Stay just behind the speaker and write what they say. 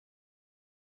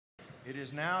It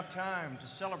is now time to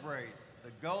celebrate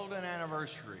the golden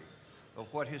anniversary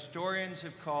of what historians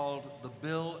have called the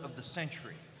Bill of the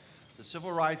Century, the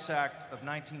Civil Rights Act of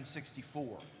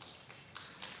 1964.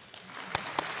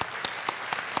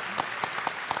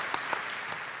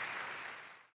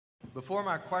 Before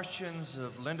my questions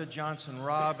of Lyndon Johnson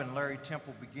Robb and Larry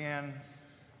Temple begin,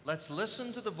 let's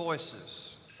listen to the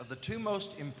voices of the two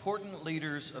most important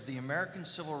leaders of the American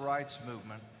Civil Rights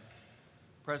Movement,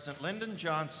 President Lyndon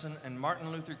Johnson and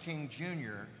Martin Luther King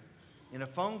Jr., in a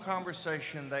phone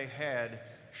conversation they had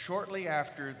shortly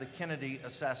after the Kennedy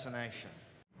assassination.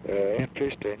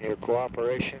 Interest and your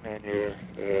cooperation and your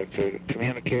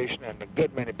communication, and a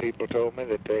good many people told me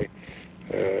that they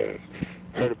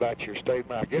heard about your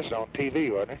statement, I guess on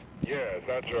TV, wasn't it? Yes,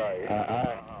 that's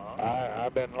right.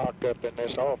 I've been locked up in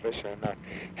this office and I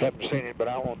haven't seen it, but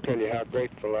I won't tell you how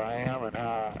grateful I am and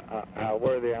how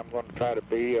worthy I'm going to try to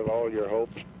be of all your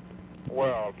hopes.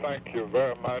 Well, thank you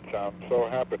very much. I'm so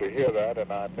happy to hear that,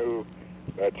 and I knew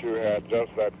that you had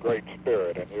just that great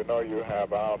spirit, and you know you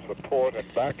have our support and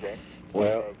backing.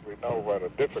 Well, because we know what a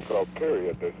difficult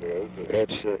period this is.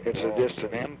 It's just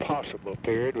an impossible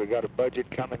period. We got a budget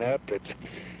coming up that's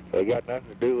got nothing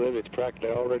to do with it. It's practically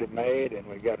already made, and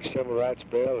we got a civil rights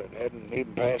bill that hadn't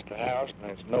even passed the House,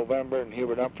 and it's November, and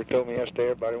Hubert Humphrey told me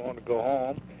yesterday everybody wanted to go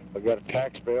home. We got a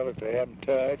tax bill that they haven't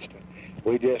touched, and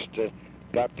we just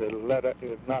got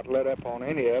to not let up on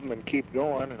any of them and keep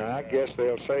going, and I guess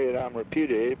they'll say that I'm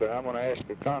repudiated, but I'm going to ask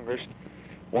the Congress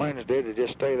Wednesday to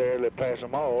just stay there, let pass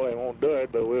them all. They won't do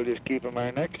it, but we'll just keep them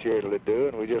there next year till they do,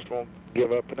 and we just won't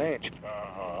give up an inch.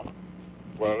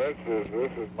 Well, this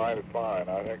is mighty fine.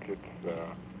 I think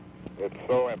it's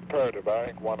so imperative. I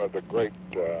think one of the great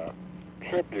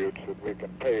tributes that we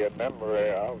can pay in memory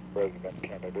of President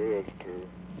Kennedy is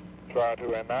to try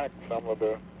to enact some of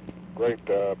the great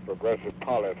progressive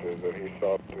policies that he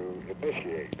sought to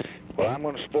initiate. Well, I'm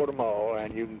going to support them all,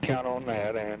 and you can count on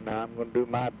that, and I'm going to do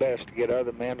my best to get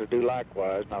other men to do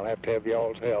likewise, and I'll have to have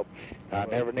y'all's help. I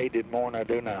never needed more than I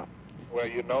do now. Well,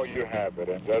 you know you have it,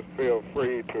 and just feel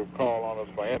free to call on us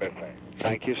for anything.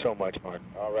 Thank you so much, Martin.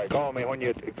 All right. Call me when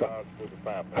you... To the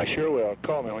family. I sure will.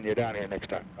 Call me when you're down here next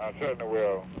time. I certainly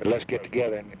will. But let's get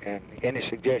together, and any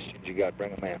suggestions you got,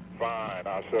 bring them in. Fine.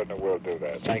 I certainly will do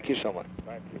that. Thank you so much.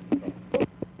 Thank you.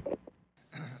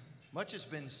 Much has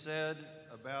been said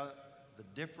about the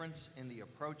difference in the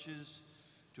approaches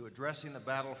to addressing the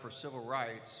battle for civil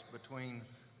rights between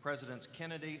Presidents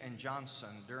Kennedy and Johnson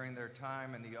during their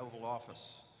time in the Oval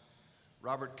Office.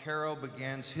 Robert Caro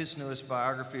begins his newest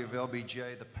biography of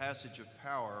LBJ, The Passage of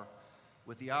Power,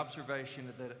 with the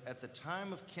observation that at the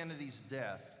time of Kennedy's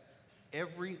death,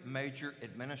 every major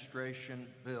administration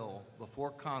bill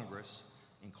before Congress,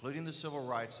 including the Civil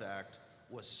Rights Act,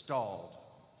 was stalled.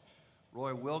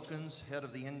 Roy Wilkins, head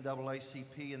of the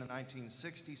NAACP in the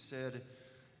 1960s, said,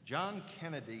 "John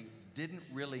Kennedy didn't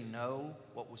really know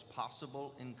what was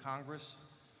possible in Congress.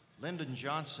 Lyndon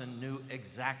Johnson knew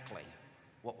exactly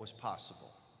what was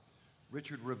possible."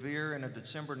 Richard Revere, in a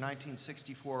December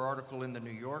 1964 article in The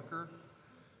New Yorker,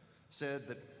 said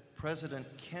that President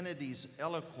Kennedy's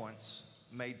eloquence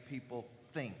made people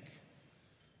think.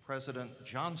 President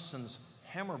Johnson's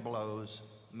hammer blows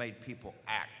made people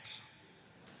act.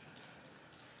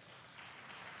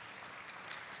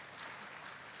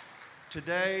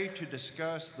 Today, to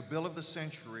discuss the Bill of the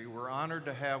Century, we're honored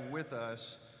to have with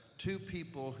us two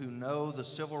people who know the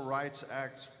Civil Rights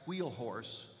Act's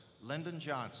wheelhorse, Lyndon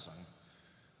Johnson,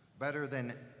 better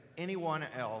than anyone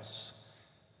else,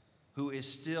 who is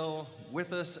still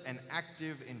with us and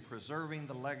active in preserving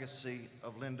the legacy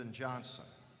of Lyndon Johnson.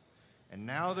 And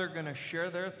now they're going to share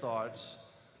their thoughts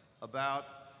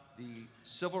about the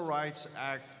Civil Rights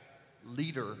Act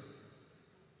leader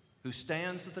who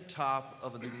stands at the top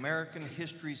of the American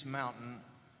history's mountain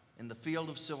in the field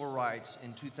of civil rights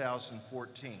in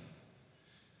 2014.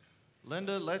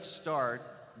 Linda, let's start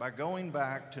by going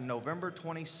back to November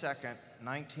 22nd,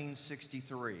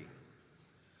 1963.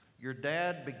 Your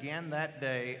dad began that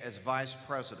day as vice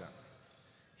president,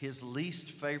 his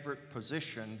least favorite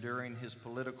position during his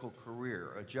political career,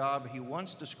 a job he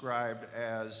once described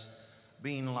as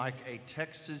being like a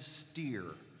Texas steer,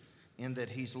 in that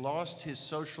he's lost his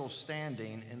social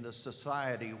standing in the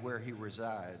society where he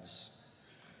resides.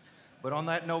 But on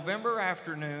that November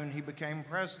afternoon, he became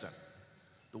president,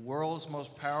 the world's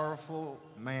most powerful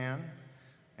man,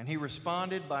 and he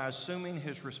responded by assuming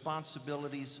his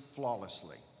responsibilities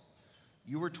flawlessly.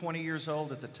 You were 20 years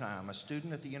old at the time, a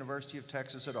student at the University of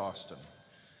Texas at Austin.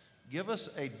 Give us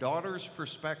a daughter's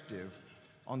perspective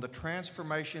on the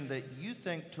transformation that you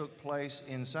think took place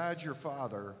inside your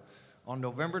father on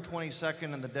November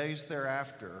 22nd and the days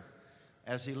thereafter,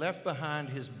 as he left behind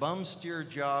his bum-steer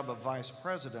job of vice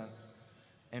president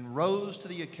and rose to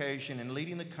the occasion in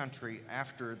leading the country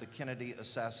after the Kennedy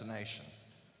assassination?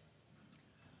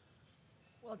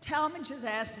 Well, Talmadge has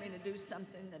asked me to do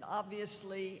something that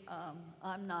obviously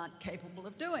I'm not capable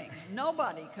of doing.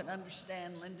 Nobody could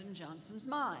understand Lyndon Johnson's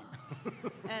mind.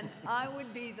 And I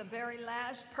would be the very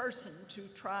last person to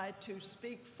try to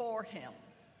speak for him.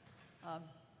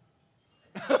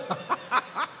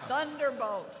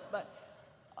 Thunderbolts, but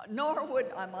nor would,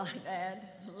 I might add,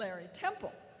 Larry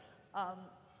Temple.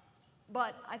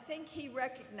 But I think he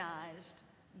recognized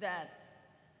that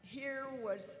here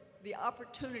was the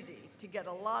opportunity to get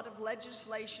a lot of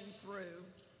legislation through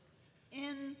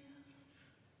in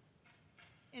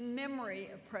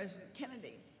memory of President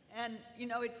Kennedy. And, you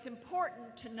know, it's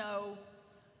important to know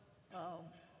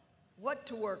what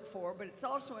to work for, but it's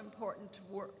also important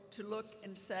to look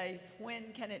and say,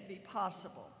 when can it be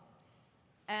possible?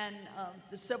 And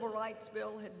the Civil Rights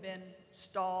Bill had been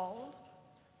stalled.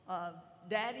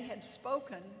 Daddy had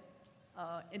spoken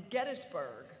in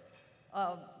Gettysburg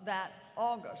that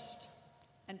August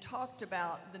and talked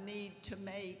about the need to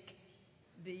make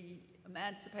the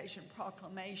Emancipation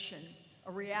Proclamation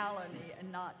a reality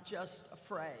and not just a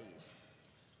phrase.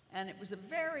 And it was a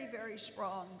very, very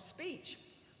strong speech.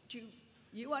 But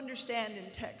you understand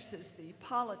in Texas the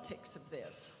politics of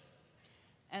this.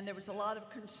 And there was a lot of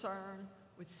concern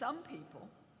with some people,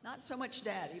 not so much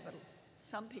Daddy, but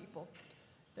some people,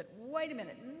 that, wait a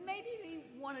minute, maybe we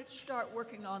want to start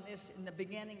working on this in the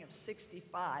beginning of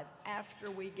 '65 after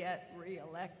we get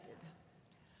reelected.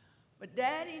 But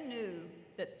Daddy knew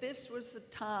that this was the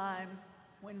time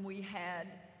when we had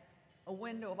a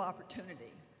window of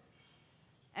opportunity.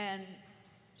 And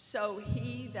so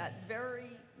he, that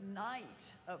very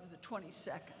night of the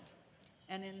 22nd,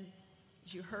 and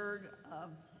as you heard,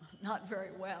 not very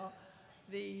well,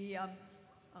 the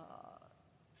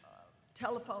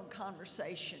telephone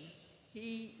conversation,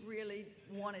 he really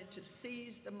wanted to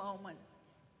seize the moment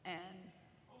and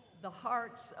the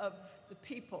hearts of the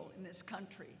people in this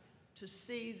country to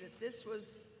see that this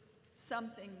was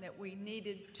something that we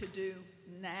needed to do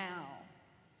now,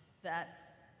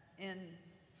 that in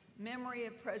memory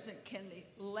of President Kennedy,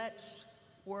 let's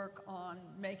work on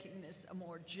making this a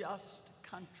more just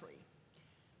country.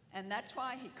 And that's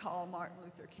why he called Martin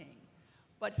Luther King.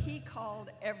 But he called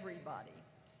everybody.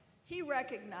 He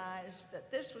recognized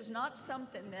that this was not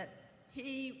something that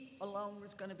he alone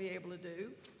was going to be able to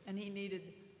do, and he needed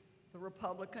the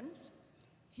Republicans,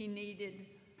 he needed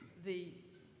the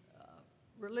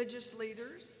religious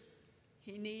leaders,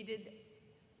 he needed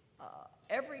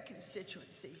every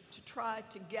constituency to try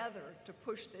together to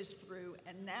push this through,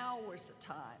 and now was the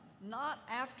time, not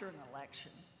after an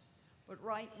election, but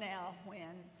right now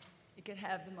when it could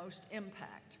have the most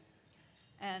impact.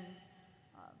 And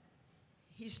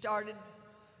he started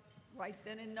right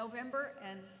then in November,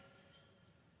 and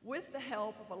with the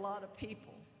help of a lot of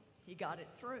people, he got it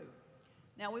through.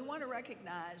 Now, we want to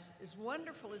recognize, as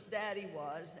wonderful as Daddy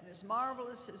was, and as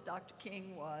marvelous as Dr.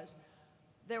 King was,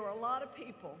 there were a lot of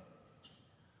people,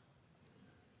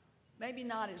 maybe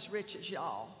not as rich as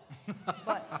y'all,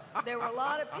 but there were a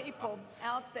lot of people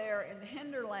out there in the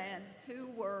hinterland who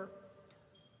were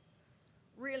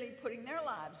really putting their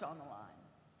lives on the line.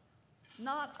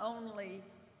 Not only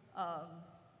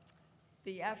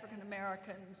the African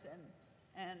Americans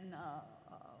and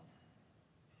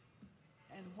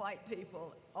white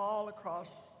people all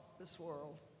across this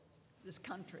world, this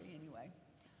country anyway,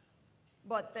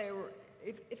 but they were,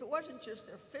 if it wasn't just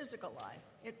their physical life,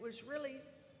 it was really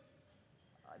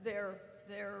their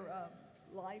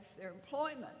life, their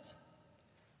employment,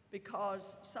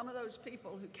 because some of those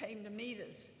people who came to meet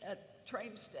us at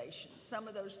train stations, some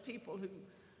of those people who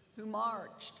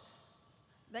marched,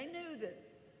 they knew that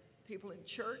people in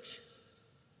church,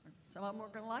 some of them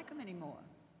weren't going to like them anymore.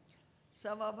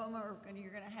 Some of them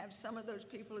you're going to have some of those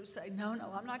people who say, no,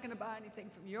 I'm not going to buy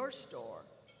anything from your store.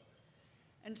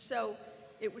 And so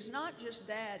it was not just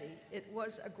Daddy, it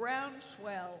was a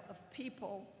groundswell of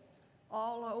people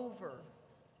all over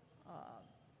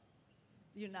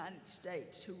the United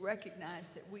States who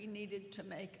recognized that we needed to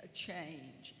make a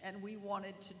change, and we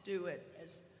wanted to do it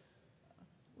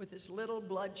with as little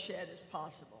bloodshed as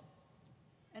possible.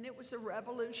 And it was a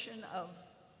revolution of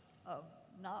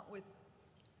not with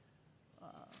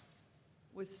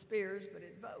spears, but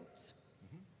in votes.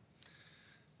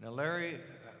 Mm-hmm. Now, Larry,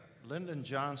 Lyndon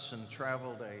Johnson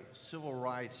traveled a civil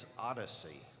rights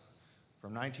odyssey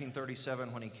from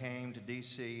 1937, when he came to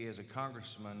D.C. as a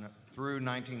congressman, through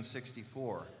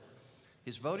 1964.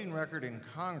 His voting record in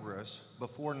Congress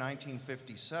before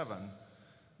 1957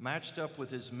 matched up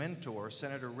with his mentor,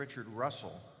 Senator Richard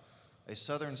Russell, a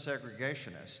Southern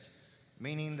segregationist,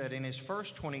 meaning that in his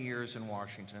first 20 years in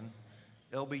Washington,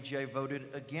 LBJ voted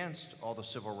against all the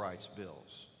civil rights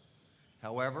bills.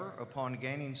 However, upon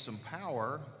gaining some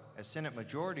power as Senate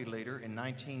Majority Leader in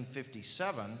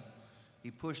 1957,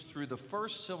 he pushed through the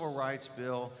first civil rights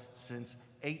bill since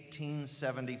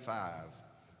 1875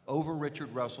 over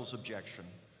Richard Russell's objection,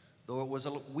 though it was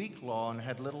a weak law and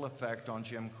had little effect on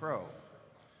Jim Crow.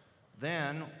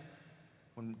 Then,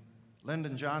 when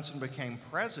Lyndon Johnson became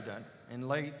president in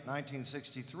late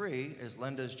 1963, as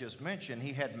Linda has just mentioned,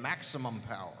 he had maximum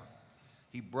power.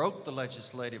 He broke the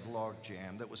legislative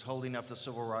logjam that was holding up the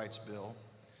Civil Rights Bill,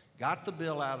 got the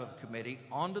bill out of committee,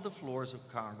 onto the floors of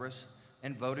Congress,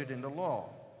 and voted into law.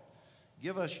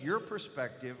 Give us your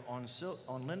perspective on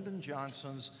Lyndon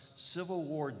Johnson's Civil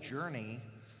War journey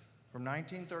from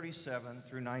 1937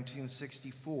 through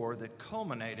 1964 that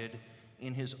culminated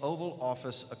in his Oval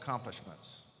Office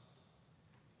accomplishments.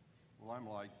 Well, I'm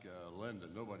like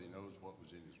Lyndon. Nobody knows what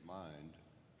was in his mind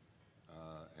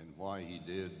and why he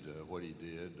did what he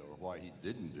did, or why he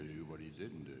didn't do what he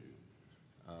didn't do.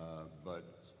 But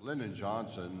Lyndon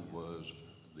Johnson was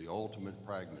the ultimate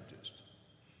pragmatist.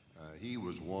 He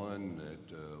was one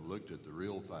that looked at the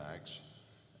real facts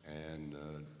and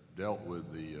dealt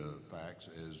with the facts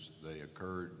as they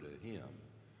occurred to him.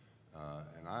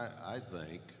 And I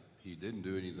think he didn't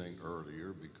do anything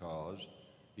earlier because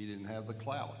he didn't have the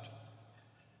clout,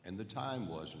 and the time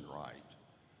wasn't right.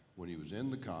 When he was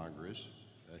in the Congress,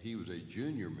 he was a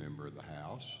junior member of the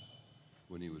House.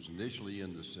 When he was initially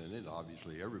in the Senate,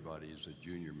 obviously everybody is a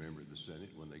junior member of the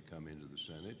Senate when they come into the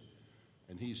Senate,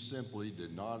 and he simply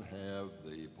did not have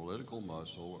the political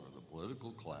muscle or the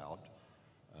political clout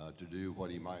to do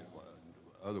what he might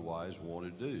otherwise want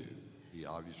to do. He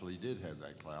obviously did have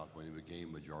that clout when he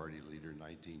became Majority Leader in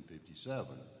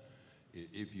 1957.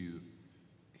 If you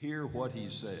hear what he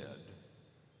said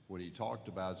when he talked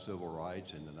about civil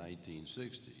rights in the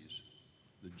 1960s,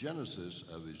 the genesis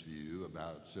of his view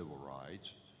about civil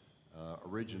rights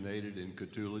originated in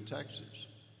Cotulla, Texas,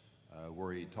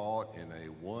 where he taught in a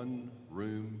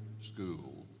one-room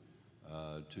school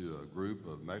to a group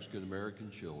of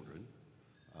Mexican-American children,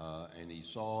 and he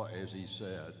saw, as he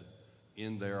said,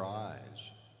 in their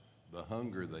eyes the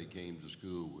hunger they came to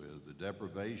school with, the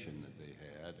deprivation that they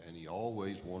had, and he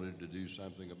always wanted to do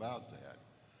something about that.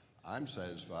 I'm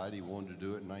satisfied he wanted to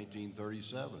do it in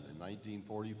 1937, in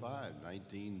 1945,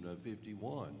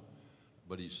 1951,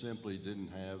 but he simply didn't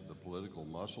have the political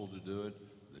muscle to do it.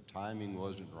 The timing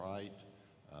wasn't right,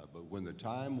 but when the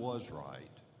time was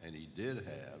right, and he did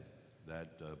have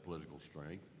that political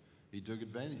strength, he took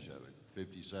advantage of it.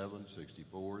 57,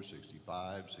 64,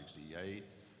 65, 68,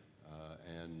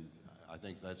 and I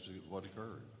think that's what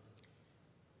occurred.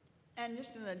 And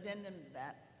just an addendum to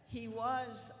that, he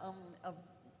was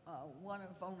one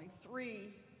of only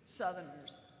 3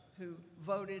 Southerners who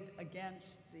voted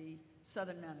against the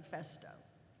Southern Manifesto.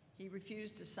 He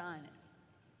refused to sign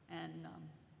it, and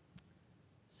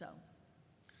so.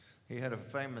 He had a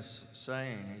famous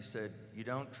saying. He said, "You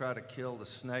don't try to kill the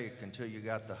snake until you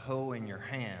got the hoe in your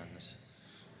hands."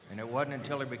 And it wasn't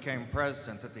until he became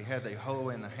president that they had the hoe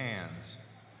in the hands.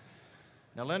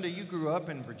 Now, Linda, you grew up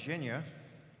in Virginia,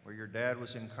 where your dad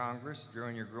was in Congress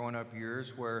during your growing up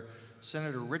years, where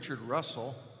Senator Richard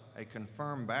Russell, a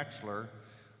confirmed bachelor,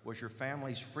 was your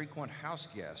family's frequent house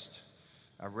guest.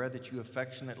 I've read that you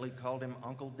affectionately called him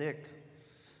Uncle Dick,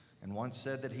 and once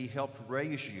said that he helped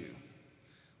raise you.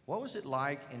 What was it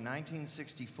like in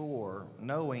 1964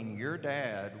 knowing your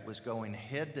dad was going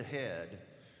head-to-head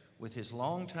with his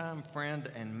longtime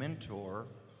friend and mentor,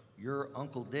 your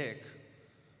Uncle Dick,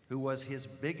 who was his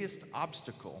biggest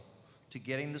obstacle to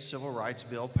getting the Civil Rights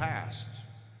Bill passed?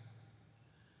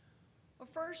 Well,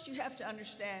 first you have to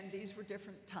understand these were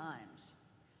different times.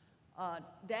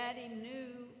 Daddy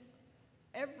knew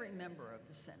every member of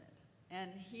the Senate,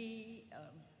 and he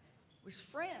was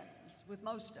friends with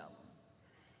most of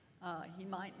them. He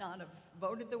might not have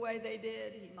voted the way they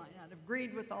did, he might not have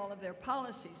agreed with all of their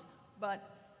policies,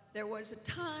 but there was a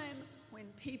time when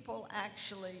people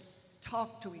actually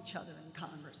talked to each other in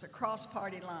Congress, across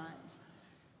party lines.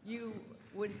 You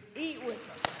would eat with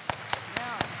them.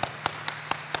 Now,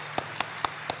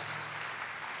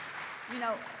 you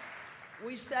know,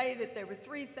 we say that there were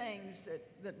 3 things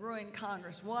that ruined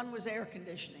Congress. One was air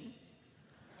conditioning.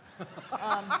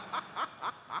 Well,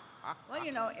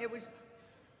 you know,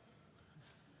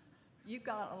 you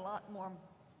got a lot more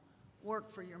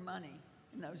work for your money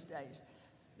in those days.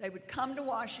 They would come to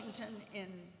Washington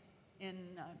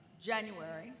in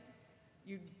January.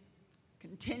 You'd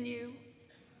continue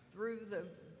through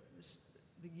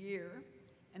the year.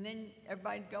 And then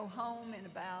everybody'd go home in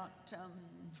about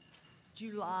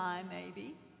July,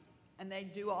 maybe. And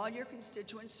they'd do all your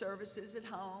constituent services at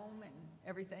home and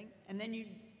everything. And then you'd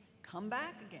come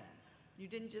back again. You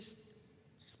didn't just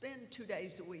spend 2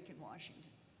 days a week in Washington.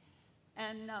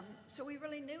 And so we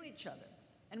really knew each other.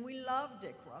 And we loved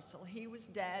Dick Russell. He was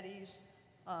Daddy's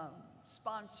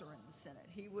sponsor in the Senate.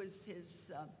 He was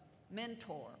his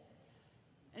mentor.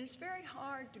 And it's very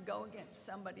hard to go against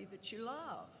somebody that you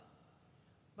love.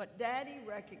 But Daddy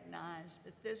recognized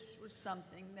that this was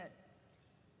something that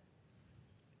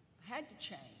had to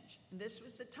change. And this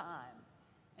was the time.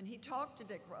 And he talked to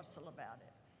Dick Russell about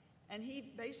it. And he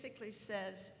basically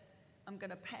says, I'm going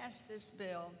to pass this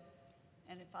bill,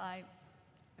 and if I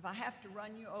have to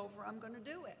run you over, I'm going to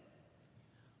do it.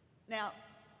 Now,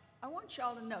 I want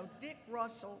y'all to know, Dick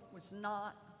Russell was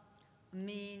not a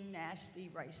mean,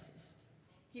 nasty racist.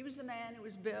 He was a man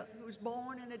who was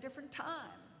born in a different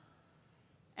time.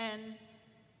 And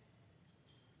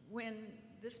when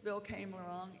this bill came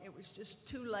along, it was just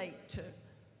too late to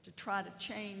try to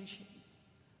change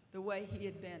the way he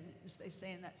had been, as they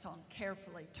say in that song,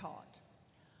 carefully taught.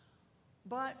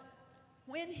 But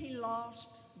when he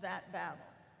lost that battle,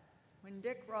 when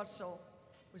Dick Russell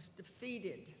was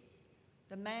defeated,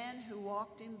 the man who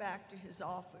walked him back to his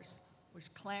office was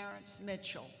Clarence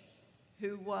Mitchell,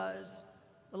 who was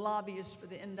the lobbyist for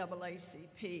the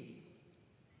NAACP.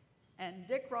 And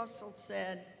Dick Russell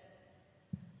said,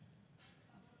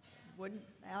 wouldn't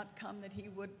the outcome that he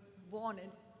would have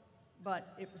wanted,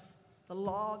 but it was the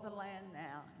law of the land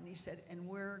now. And he said, and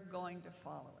we're going to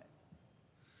follow it.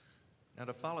 Now,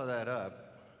 to follow that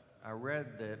up, I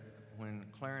read that when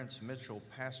Clarence Mitchell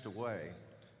passed away,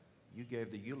 you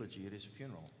gave the eulogy at his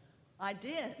funeral. I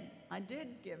did. I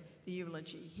did give the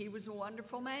eulogy. He was a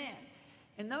wonderful man.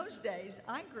 In those days,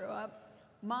 I grew up,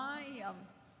 my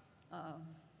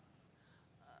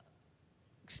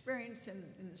experience in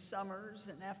the summers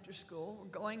and after school were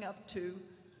going up to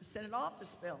the Senate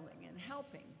office building and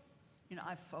helping. You know,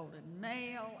 I folded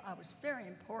mail. I was very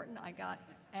important. I got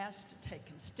asked to take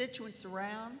constituents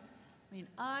around. I mean,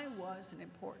 I was an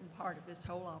important part of this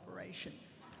whole operation.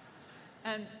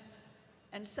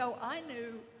 And so I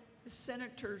knew the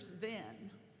senators then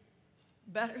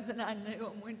better than I knew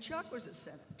them when Chuck was a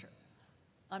senator.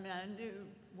 I mean, I knew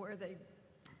where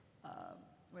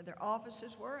their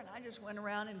offices were, and I just went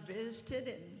around and visited,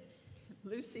 and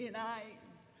Lucy and I,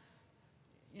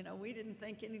 you know, we didn't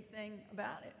think anything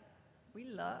about it. We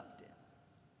loved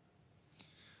it.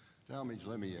 Talmadge,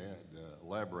 let me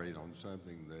elaborate on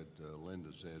something that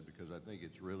Linda said, because I think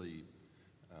it's really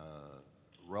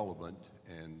relevant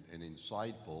and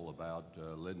insightful about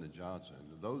Lyndon Johnson.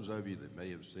 Those of you that may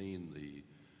have seen the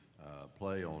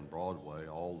play on Broadway,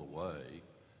 All the Way,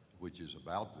 which is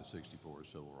about the '64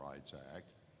 Civil Rights Act,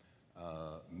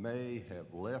 may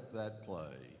have left that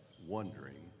play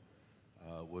wondering,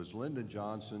 was Lyndon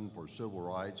Johnson for civil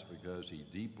rights because he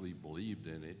deeply believed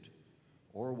in it,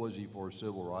 or was he for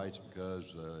civil rights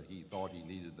because he thought he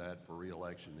needed that for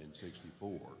re-election in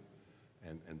 '64?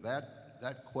 And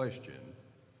that question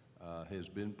has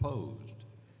been posed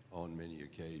on many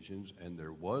occasions, and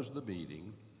there was the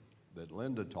meeting that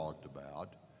Linda talked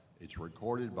about. It's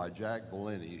recorded by Jack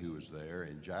Bellini, who was there,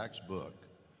 in Jack's book,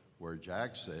 where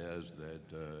Jack says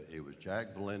that it was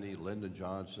Jack Bellini, Lyndon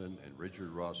Johnson, and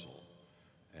Richard Russell.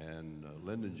 And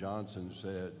Lyndon Johnson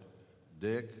said,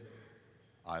 Dick,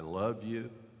 I love you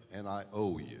and I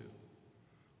owe you,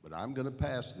 but I'm going to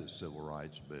pass this civil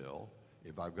rights bill.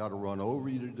 If I've got to run over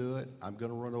you to do it, I'm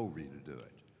going to run over you to do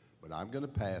it. But I'm going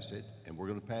to pass it, and we're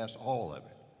going to pass all of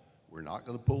it. We're not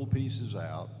going to pull pieces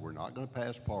out. We're not going to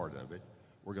pass part of it.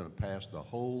 We're going to pass the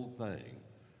whole thing.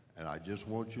 And I just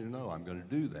want you to know I'm going to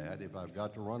do that if I've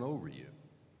got to run over you.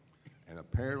 And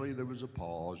apparently there was a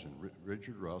pause, and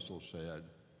Richard Russell said,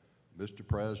 Mr.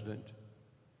 President,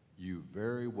 you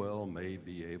very well may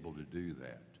be able to do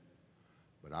that.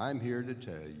 But I'm here to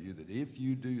tell you that if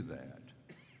you do that,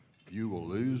 you will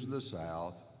lose the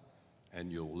South and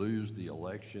you'll lose the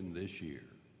election this year.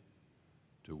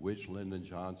 To which Lyndon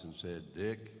Johnson said,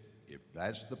 Dick, if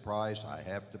that's the price I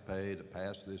have to pay to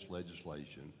pass this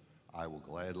legislation, I will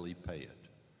gladly pay it.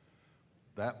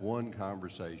 That one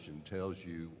conversation tells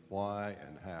you why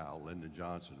and how Lyndon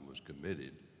Johnson was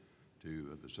committed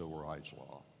to the civil rights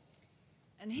law.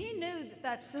 And he knew that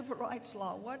that civil rights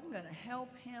law wasn't going to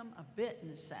help him a bit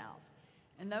in the South.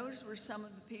 And those were some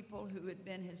of the people who had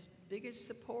been his biggest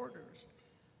supporters.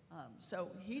 So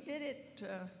he did it,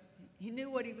 he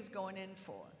knew what he was going in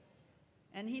for.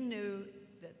 And he knew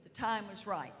that the time was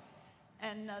right.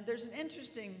 And there's an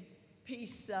interesting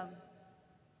piece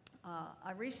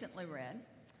I recently read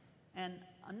And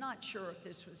I'm not sure if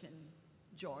this was in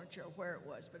Georgia or where it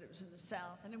was, but it was in the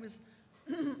South. And it was,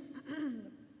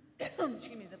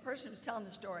 excuse me, the person who was telling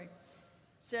the story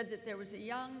said that there was a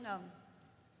young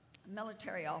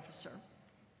military officer,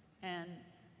 and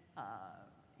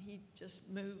he just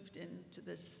moved into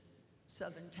this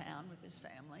southern town with his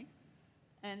family,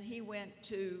 and he went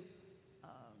to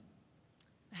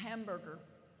a hamburger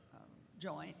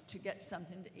joint to get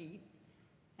something to eat,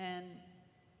 and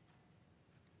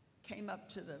came up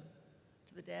to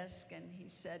the desk, and he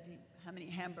said how many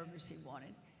hamburgers he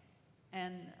wanted,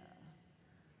 and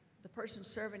the person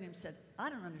serving him said, "I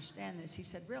don't understand this." He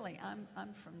said, "Really,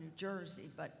 I'm from New Jersey,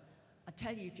 but I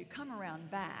tell you, if you come around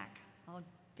back, I'll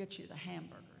get you the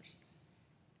hamburgers."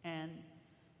 And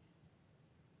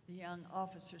the young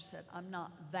officer said, "I'm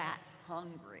not that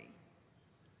hungry."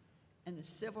 And the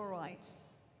Civil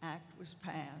Rights Act was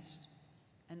passed,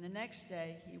 and the next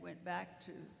day he went back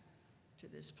to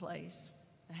this place,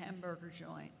 the hamburger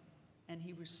joint, and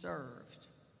he was served.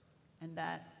 And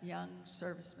that young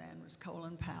serviceman was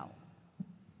Colin Powell.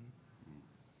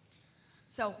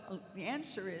 So the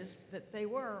answer is that there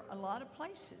were a lot of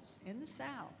places in the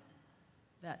South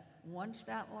that once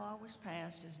that law was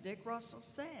passed, as Dick Russell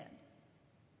said,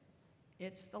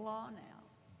 it's the law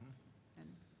now,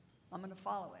 and I'm going to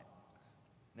follow it.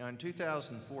 Now, in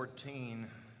 2014,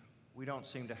 we don't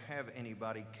seem to have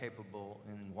anybody capable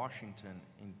in Washington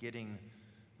in getting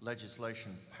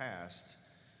legislation passed,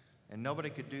 and nobody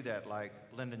could do that like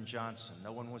Lyndon Johnson.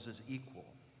 No one was his equal.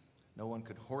 No one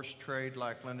could horse trade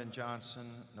like Lyndon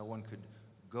Johnson. No one could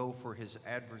go for his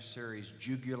adversary's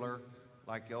jugular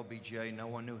like LBJ. No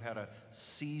one knew how to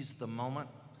seize the moment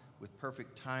with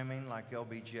perfect timing like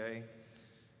LBJ.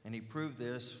 And he proved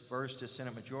this first as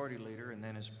Senate Majority Leader and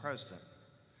then as President.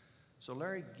 So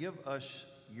Larry, give us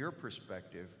your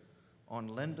perspective on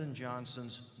Lyndon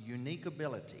Johnson's unique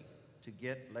ability to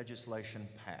get legislation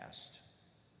passed.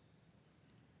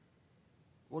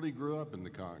 Well, he grew up in the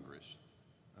Congress.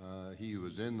 He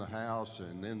was in the House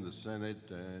and in the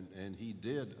Senate, and he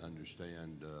did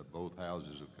understand both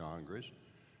houses of Congress.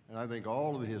 And I think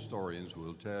all of the historians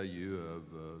will tell you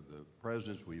of the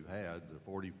presidents we've had, the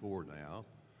 44 now,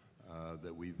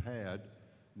 that we've had,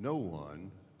 no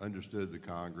one understood the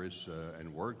Congress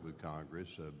and worked with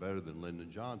Congress better than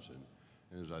Lyndon Johnson.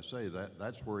 And as I say,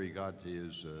 that's where he got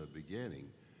his beginning.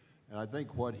 And I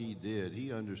think what he did,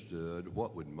 he understood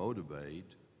what would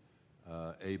motivate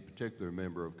a particular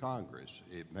member of Congress.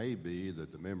 It may be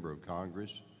that the member of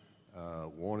Congress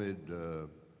wanted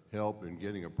help in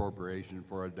getting appropriation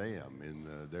for a dam in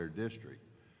their district,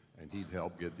 and he'd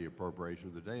help get the appropriation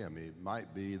of the dam. It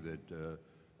might be that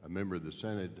a member of the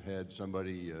Senate had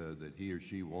somebody that he or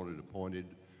she wanted appointed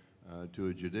to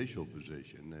a judicial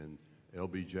position, and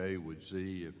LBJ would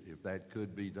see if that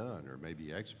could be done or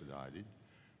maybe expedited.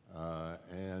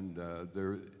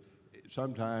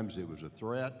 Sometimes it was a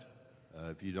threat.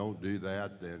 If you don't do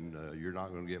that, then you're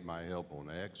not going to get my help on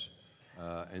X.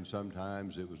 And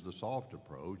sometimes it was the soft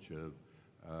approach of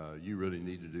you really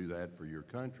need to do that for your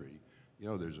country. You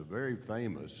know, there's a very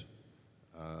famous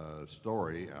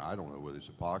story. I don't know whether it's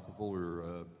apocryphal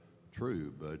or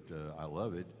true, but I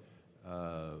love it.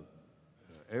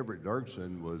 Everett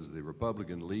Dirksen was the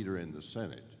Republican leader in the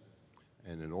Senate.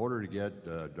 And in order to get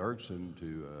Dirksen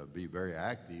to be very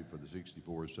active for the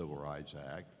 '64 Civil Rights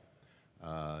Act,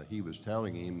 he was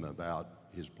telling him about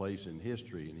his place in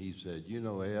history. And he said, "You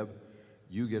know, Eb,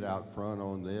 you get out front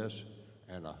on this,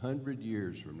 and 100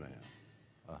 years from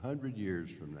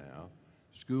now,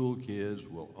 school kids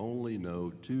will only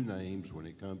know two names when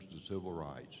it comes to civil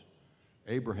rights: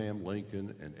 Abraham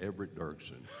Lincoln and Everett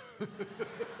Dirksen."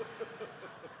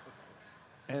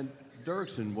 And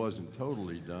Dirksen wasn't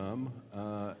totally dumb,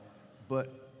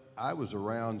 but I was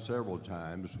around several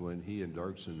times when he and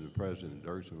Dirksen, the President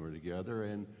Dirksen, were together,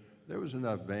 and there was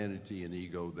enough vanity and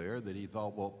ego there that he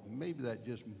thought, well, maybe that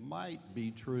just might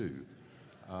be true.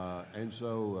 And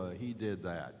so he did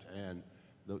that. And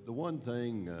the one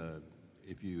thing,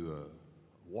 if you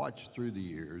watch through the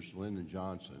years, Lyndon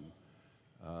Johnson,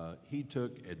 he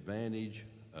took advantage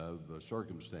of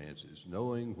circumstances,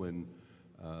 knowing when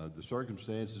the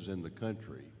circumstances in the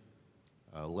country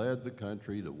led the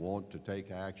country to want to take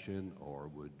action or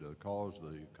would cause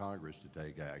the Congress to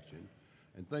take action.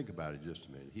 And think about it just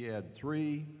a minute. He had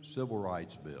 3 civil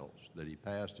rights bills that he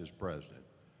passed as president.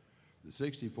 The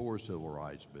 '64 Civil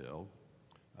Rights Bill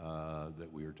that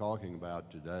we are talking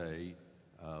about today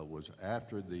was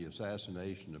after the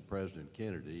assassination of President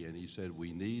Kennedy, and he said,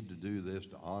 we need to do this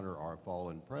to honor our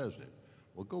fallen president.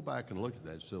 Well, go back and look at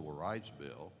that Civil Rights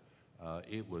Bill.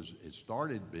 It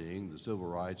started being the civil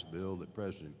rights bill that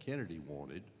President Kennedy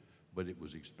wanted, but it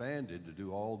was expanded to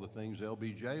do all the things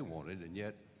LBJ wanted, and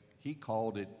yet he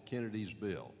called it Kennedy's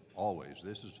bill, always.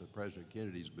 This is President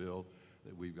Kennedy's bill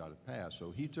that we've got to pass.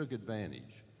 So he took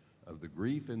advantage of the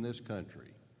grief in this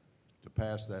country to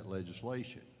pass that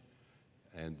legislation.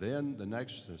 And then the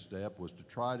next step was to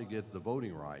try to get the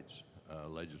voting rights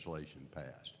legislation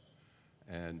passed,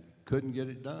 and couldn't get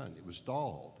it done. It was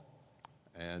stalled.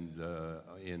 And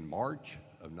in March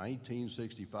of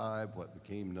 1965, what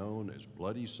became known as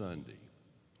Bloody Sunday,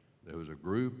 there was a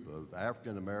group of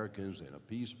African Americans in a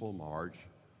peaceful march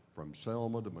from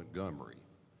Selma to Montgomery.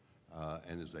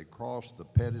 And as they crossed the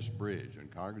Pettus Bridge, and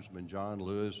Congressman John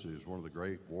Lewis, who's one of the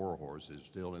great war horses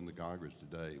still in the Congress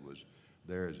today, was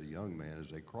there as a young man. As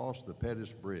they crossed the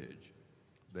Pettus Bridge,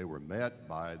 they were met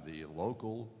by the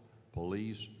local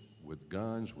police with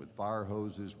guns, with fire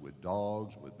hoses, with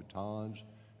dogs, with batons,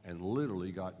 and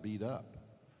literally got beat up.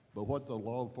 But what the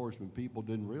law enforcement people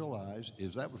didn't realize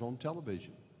is that was on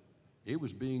television. It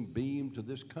was being beamed to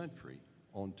this country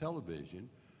on television,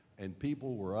 and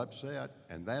people were upset,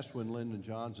 and that's when Lyndon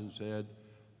Johnson said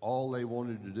all they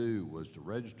wanted to do was to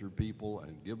register people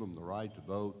and give them the right to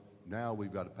vote. Now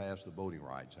we've got to pass the Voting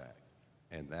Rights Act.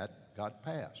 And that got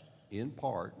passed, in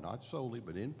part, not solely,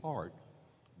 but in part,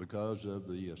 because of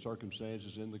the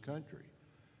circumstances in the country.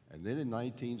 And then in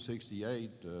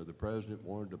 1968, the president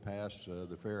wanted to pass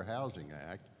the Fair Housing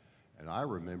Act, and I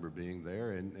remember being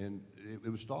there, and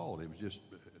it was stalled. It was just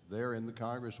there in the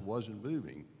Congress, wasn't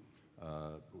moving.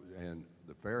 And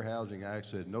the Fair Housing Act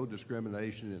said no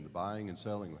discrimination in the buying and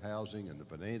selling of housing and the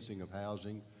financing of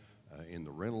housing, in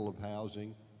the rental of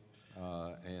housing.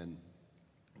 And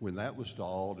when that was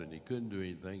stalled and he couldn't do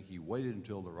anything, he waited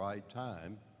until the right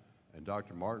time, and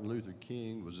Dr. Martin Luther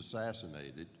King was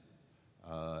assassinated.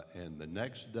 And the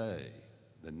next day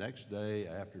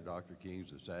after Dr.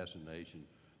 King's assassination,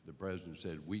 the president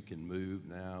said, we can move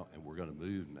now, and we're going to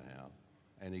move now.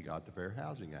 And he got the Fair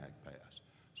Housing Act passed.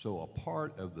 So a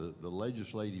part of the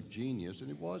legislative genius, and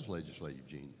it was legislative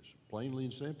genius, plainly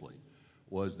and simply,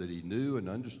 was that he knew and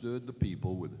understood the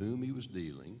people with whom he was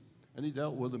dealing, and he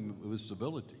dealt with them with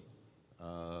civility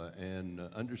and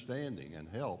understanding and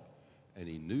help. And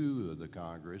he knew the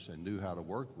Congress and knew how to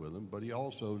work with them, but he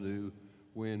also knew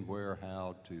when, where,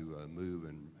 how to move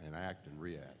and act and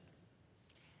react.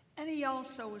 And he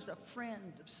also was a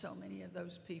friend of so many of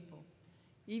those people,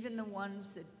 even the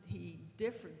ones that he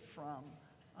differed from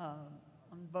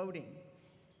on voting.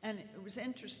 And it was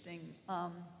interesting,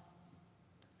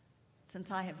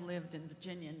 since I have lived in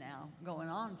Virginia now, going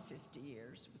on 50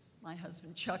 years, with my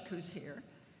husband Chuck, who's here,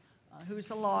 who's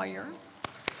a lawyer.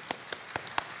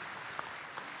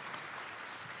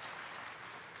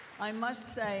 I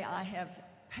must say I have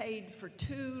paid for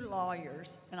 2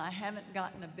 lawyers, and I haven't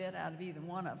gotten a bit out of either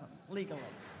one of them, legally.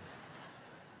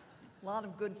 A lot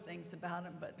of good things about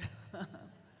him, but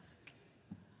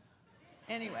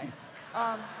anyway.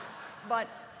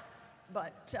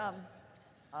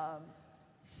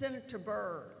 Senator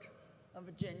Byrd of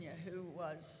Virginia, who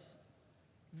was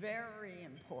very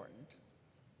important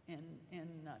in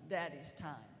Daddy's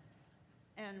time.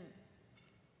 And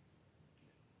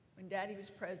when Daddy was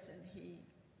president,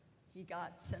 he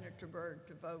got Senator Byrd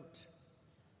to vote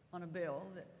on a bill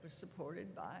that was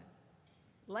supported by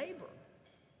labor.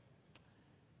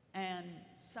 And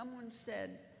someone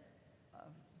said,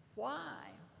 why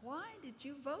did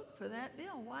you vote for that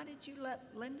bill? Why did you let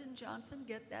Lyndon Johnson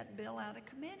get that bill out of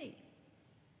committee?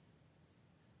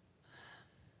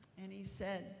 And he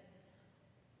said,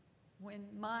 when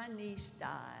my niece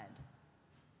died,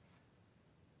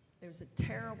 there was a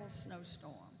terrible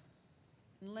snowstorm.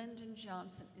 And Lyndon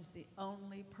Johnson is the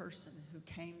only person who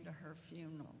came to her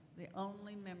funeral, the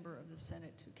only member of the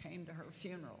Senate who came to her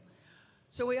funeral.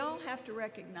 So we all have to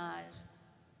recognize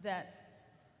that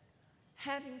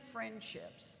having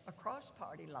friendships across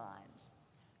party lines,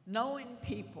 knowing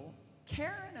people,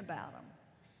 caring about them,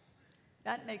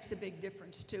 that makes a big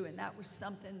difference too. And that was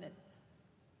something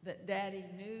that Daddy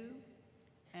knew,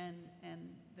 and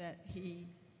that he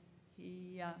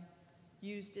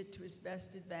used it to his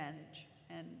best advantage.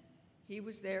 And he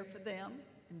was there for them,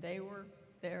 and they were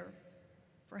there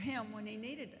for him when he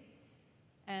needed it.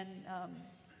 And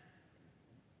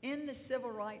in the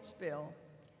Civil Rights Bill,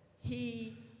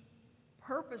 he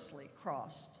purposely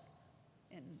crossed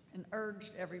and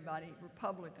urged everybody,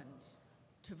 Republicans,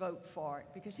 to vote for it,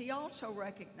 because he also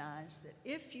recognized that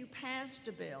if you passed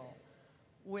a bill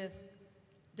with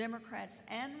Democrats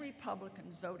and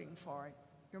Republicans voting for it,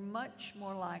 you're much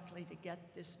more likely to get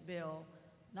this bill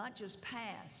not just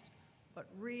passed, but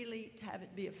really to have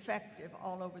it be effective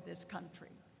all over this country.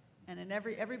 And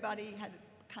everybody had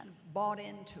kind of bought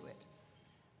into it.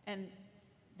 And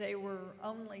there were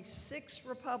only 6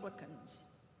 Republicans,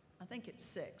 I think it's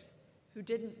 6, who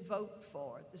didn't vote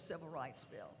for the Civil Rights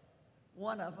Bill.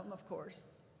 One of them, of course,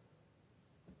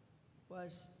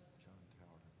 was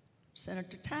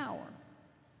Senator Tower.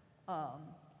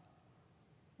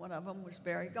 One of them was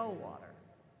Barry Goldwater.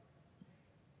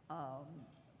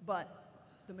 But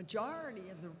the majority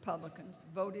of the Republicans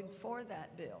voted for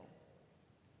that bill,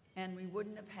 and we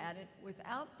wouldn't have had it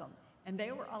without them. And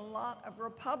there were a lot of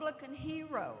Republican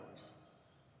heroes,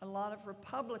 a lot of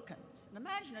Republicans. And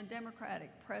imagine a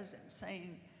Democratic president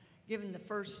saying, giving the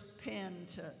first pen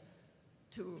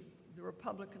to the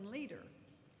Republican leader.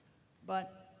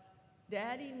 But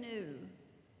Daddy knew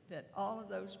that all of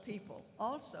those people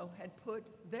also had put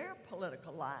their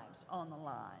political lives on the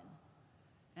line,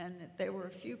 and that there were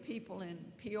a few people in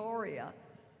Peoria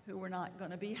who were not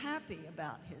going to be happy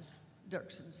about his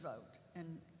Dirksen's vote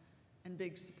and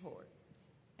big support.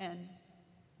 And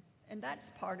that's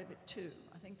part of it too.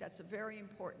 I think that's a very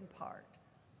important part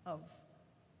of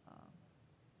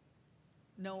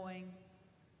knowing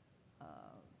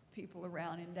people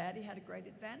around, and Daddy had a great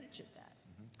advantage at that.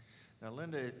 Now,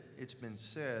 Linda, it's been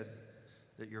said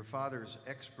that your father's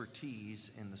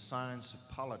expertise in the science of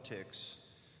politics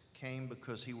came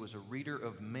because he was a reader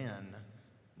of men,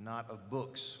 not of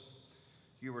books.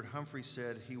 Hubert Humphrey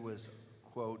said he was,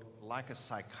 quote, like a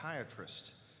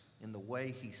psychiatrist in the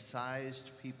way he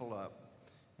sized people up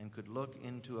and could look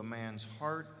into a man's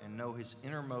heart and know his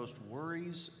innermost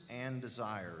worries and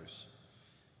desires.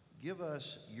 Give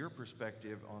us your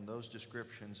perspective on those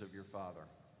descriptions of your father.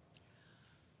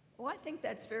 Well, I think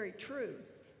that's very true.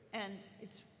 And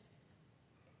it's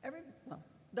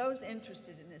those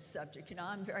interested in this subject,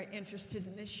 I'm very interested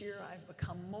in this year. I've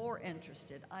become more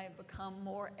interested. I have become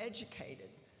more educated.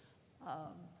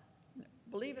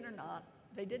 Believe it or not,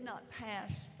 they did not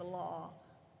pass the law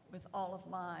with all of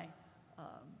my,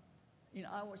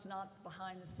 I was not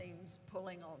behind the scenes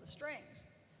pulling all the strings.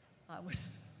 I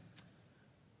was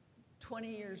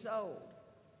 20 years old,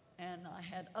 and I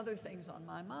had other things on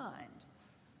my mind.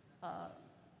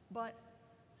 But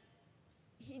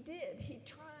he did. He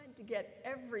tried to get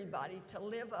everybody to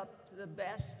live up to the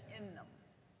best in them,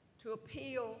 to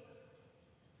appeal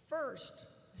first.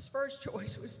 His first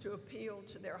choice was to appeal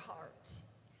to their hearts.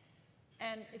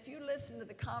 And if you listen to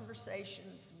the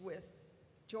conversations with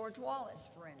George Wallace,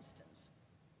 for instance,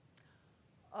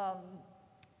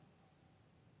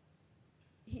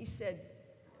 he said,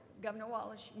 Governor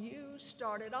Wallace, you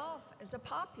started off as a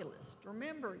populist.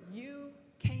 Remember, you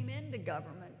came into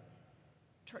government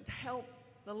to help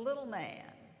the little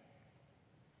man.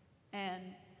 And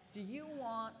do you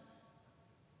want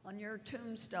on your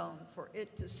tombstone for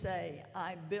it to say,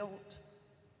 I built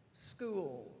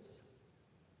schools?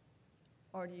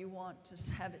 Or do you want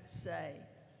to have it say,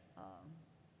 I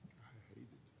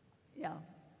hated. Yeah.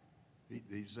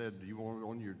 He said, you want it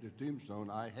on your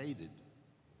tombstone, I hated.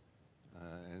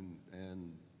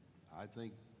 And I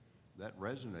think that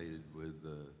resonated with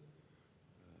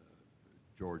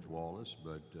George Wallace,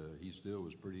 but he still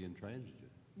was pretty intransigent.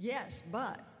 Yes,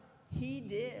 but he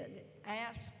did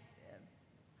ask.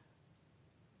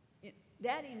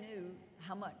 Daddy knew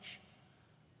how much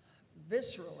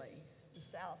viscerally the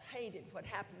South hated what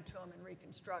happened to him in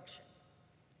Reconstruction,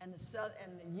 and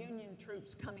the Union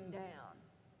troops coming down.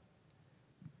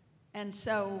 And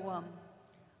so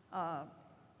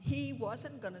he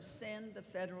wasn't going to send the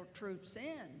federal troops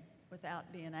in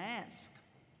without being asked.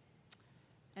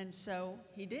 And so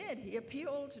he did. He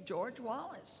appealed to George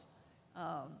Wallace.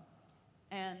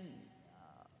 And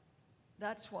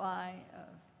that's why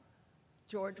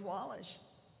George Wallace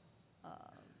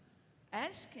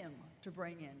asked him to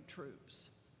bring in troops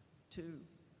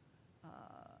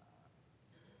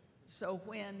so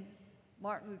when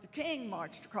Martin Luther King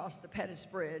marched across the Pettus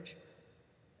Bridge,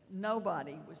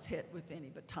 nobody was hit with any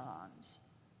batons.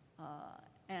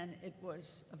 And it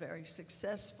was a very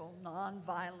successful,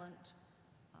 nonviolent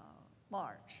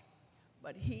march.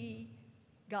 But he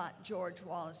got George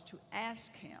Wallace to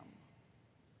ask him.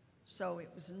 So it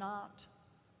was not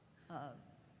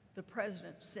the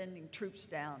president sending troops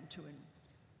down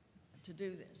to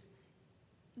do this.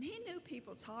 And he knew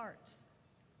people's hearts.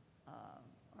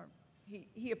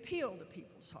 He appealed to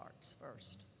people's hearts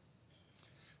first.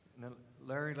 Now,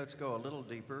 Larry, let's go a little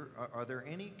deeper. Are there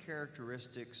any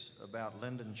characteristics about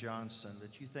Lyndon Johnson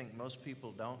that you think most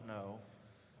people don't know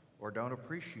or don't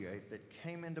appreciate that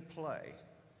came into play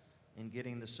in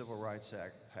getting the Civil Rights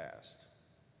Act passed?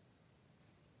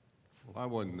 Well, I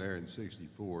wasn't there in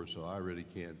 '64, so I really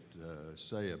can't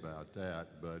say about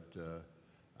that, but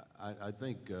I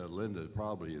think Linda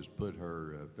probably has put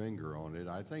her finger on it.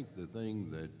 I think the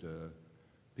thing that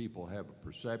people have a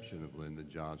perception of Lyndon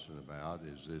Johnson about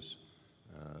is this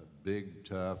big,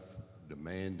 tough,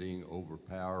 demanding,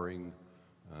 overpowering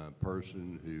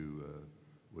person who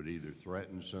would either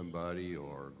threaten somebody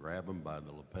or grab them by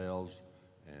the lapels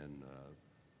and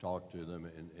talk to them.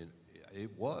 And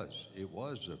it was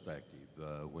effective.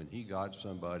 When he got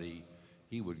somebody,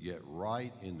 he would get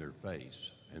right in their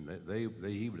face, and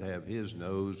he would have his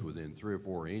nose within 3 or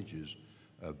 4 inches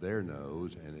of their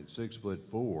nose, and at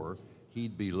 6'4",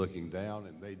 he'd be looking down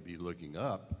and they'd be looking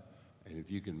up. And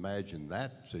if you can imagine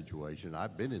that situation,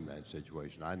 I've been in that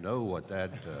situation. I know what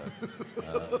that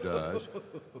does.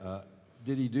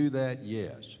 Did he do that?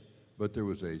 Yes. But there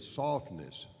was a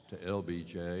softness to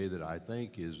LBJ that I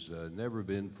think has never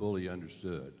been fully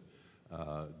understood.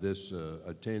 This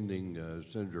attending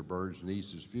Senator Byrd's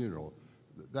niece's funeral,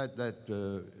 that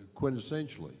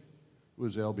quintessentially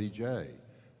was LBJ.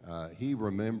 He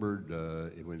remembered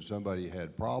when somebody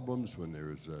had problems, when there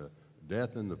was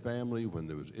death in the family, when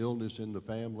there was illness in the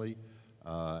family,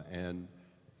 and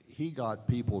he got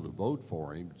people to vote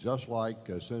for him, just like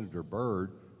Senator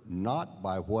Byrd, not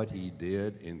by what he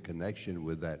did in connection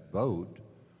with that vote,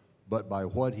 but by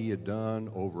what he had done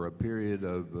over a period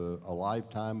of a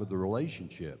lifetime of the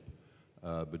relationship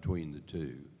between the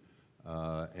two.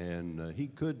 And he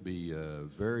could be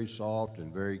very soft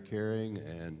and very caring,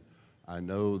 and I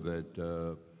know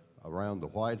that around the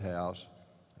White House,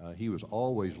 he was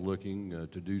always looking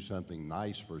to do something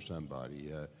nice for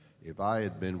somebody. If I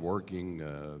had been working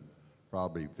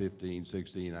probably 15,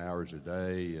 16 hours a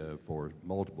day for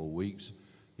multiple weeks,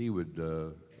 he would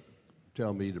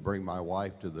tell me to bring my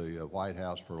wife to the White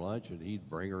House for lunch, and he'd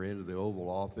bring her into the Oval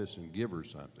Office and give her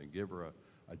something, give her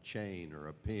a chain or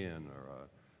a pin or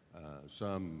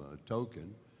some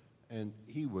token. And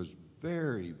he was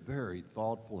very, very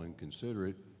thoughtful and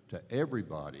considerate to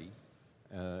everybody,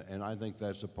 and I think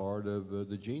that's a part of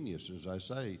the genius. As I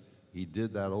say, he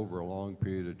did that over a long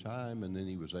period of time, and then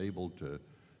he was able to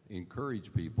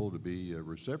encourage people to be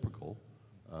reciprocal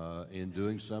in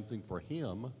doing something for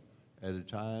him at a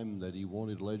time that he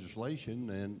wanted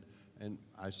legislation. And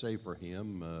I say for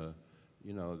him,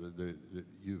 you know,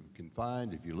 you can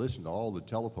find, if you listen to all the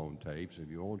telephone tapes, if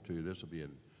you want to, this will be a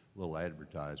little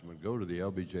advertisement. Go to the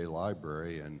LBJ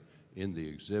library, and in the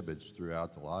exhibits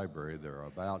throughout the library, there are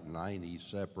about 90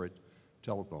 separate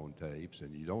telephone tapes,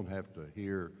 and you don't have to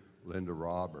hear Linda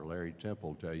Robb or Larry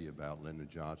Temple tell you about Lyndon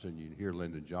Johnson. You can hear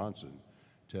Lyndon Johnson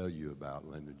tell you about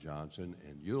Lyndon Johnson,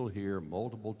 and you'll hear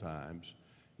multiple times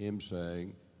him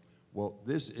saying, well,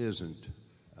 this isn't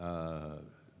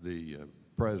the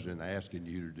president asking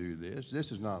you to do this.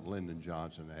 This is not Lyndon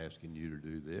Johnson asking you to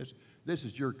do this. This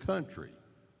is your country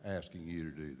asking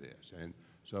you to do this. And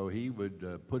so he would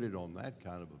put it on that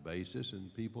kind of a basis,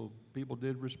 and people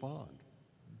did respond.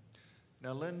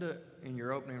 Now, Linda, in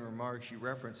your opening remarks, you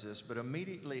referenced this, but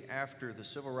immediately after the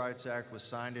Civil Rights Act was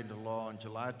signed into law on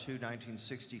July 2,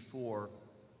 1964,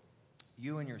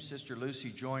 you and your sister Lucy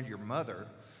joined your mother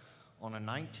on a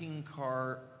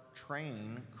 19-car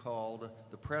train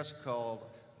the press called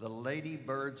the Lady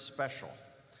Bird Special,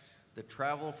 that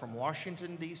traveled from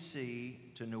Washington, D.C.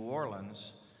 to New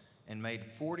Orleans and made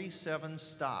 47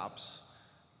 stops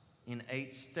in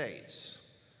 8 states.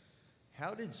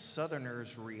 How did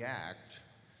Southerners react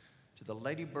to the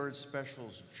Lady Bird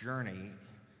Special's journey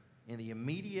in the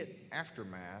immediate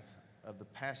aftermath of the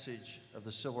passage of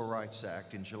the Civil Rights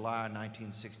Act in July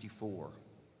 1964?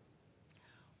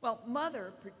 Well,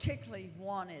 Mother particularly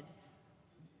wanted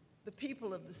the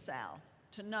people of the South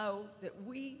to know that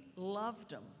we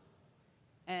loved them.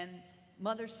 And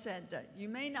Mother said that you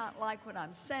may not like what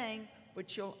I'm saying,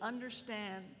 but you'll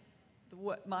understand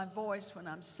my voice when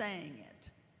I'm saying it.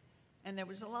 And there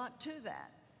was a lot to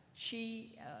that.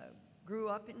 She grew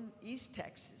up in East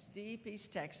Texas, deep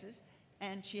East Texas,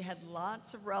 and she had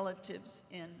lots of relatives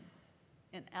in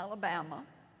Alabama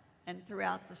and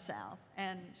throughout the South.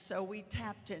 And so we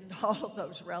tapped into all of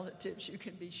those relatives. You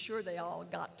can be sure they all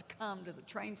got to come to the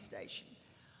train station.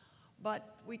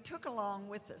 But we took along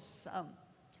with us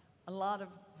a lot of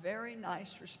very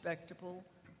nice, respectable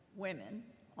women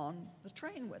on the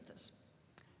train with us.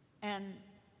 And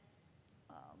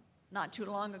not too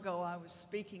long ago, I was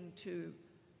speaking to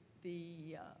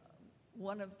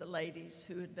one of the ladies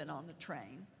who had been on the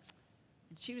train,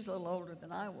 and she was a little older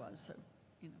than I was, so,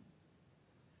 you know.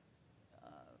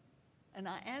 And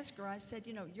I asked her, I said,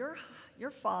 you know,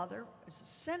 your father is a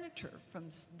senator from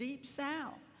deep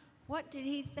South. What did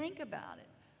he think about it?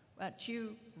 About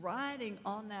you riding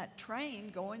on that train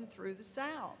going through the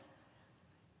South?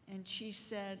 And she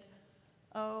said,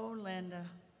 oh, Linda,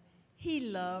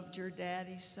 he loved your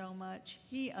daddy so much,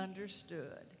 he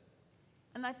understood.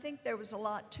 And I think there was a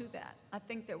lot to that. I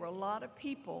think there were a lot of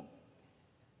people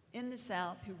in the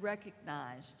South who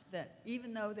recognized that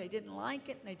even though they didn't like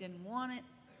it and they didn't want it,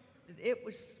 that it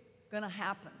was going to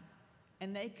happen.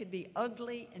 And they could be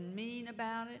ugly and mean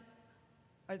about it,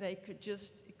 or they could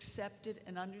just accept it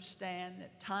and understand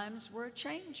that times were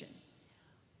a-changing.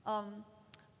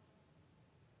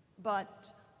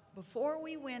 But before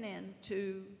we went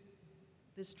into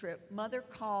this trip, Mother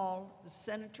called the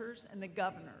senators and the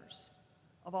governors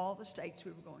of all the states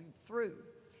we were going through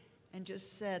and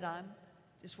just said,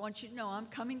 just want you to know I'm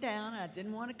coming down. I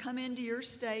didn't want to come into your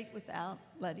state without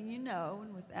letting you know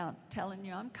and without telling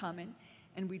you I'm coming.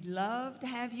 And we'd love to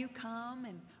have you come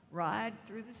and ride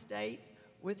through the state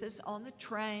with us on the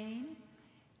train.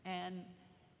 And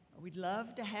we'd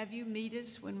love to have you meet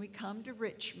us when we come to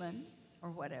Richmond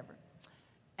or whatever.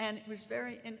 And it was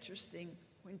very interesting.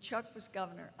 When Chuck was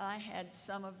governor, I had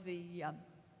some of the,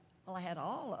 well, I had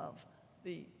all of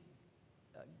the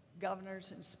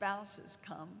governors and spouses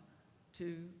come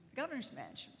to the governor's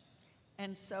mansion.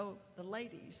 And so the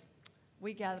ladies,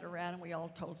 we gathered around and we all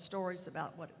told stories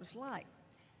about what it was like.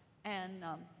 And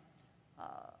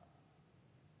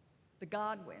the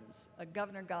Godwins,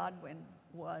 Governor Godwin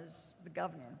was the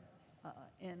governor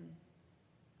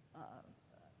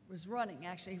was running.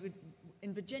 Actually,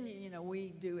 in Virginia, you know,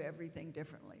 we do everything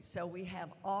differently. So we have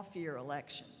off-year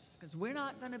elections because we're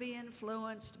not going to be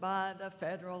influenced by the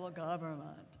federal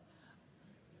government.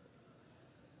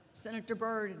 Senator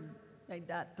Byrd made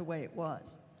that the way it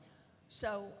was.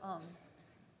 So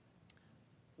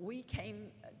we came,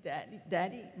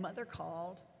 Mother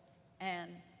called,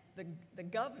 and the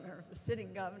governor, the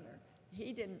sitting governor,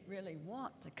 he didn't really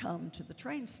want to come to the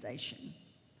train station.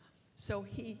 So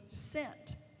he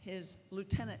sent his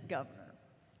lieutenant governor,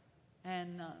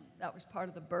 and that was part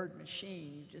of the Byrd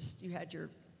machine. You had your,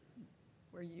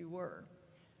 where you were.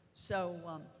 So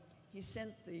he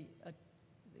sent the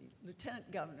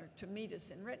lieutenant governor to meet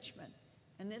us in Richmond,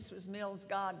 and this was Mills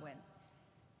Godwin.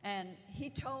 And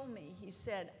he told me, he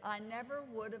said, I never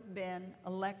would have been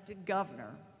elected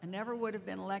governor. I never would have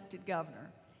been elected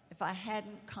governor if I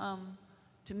hadn't come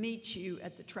to meet you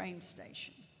at the train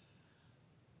station.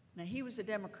 Now, he was a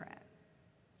Democrat.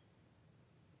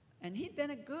 And he'd been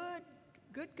a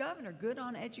good governor, good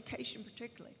on education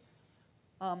particularly.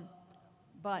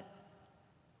 But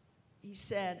he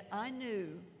said, I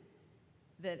knew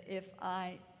that if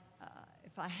I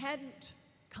hadn't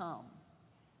come,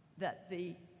 that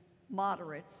the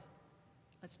moderates,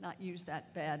 let's not use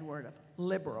that bad word of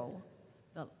liberal,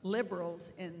 the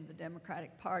liberals in the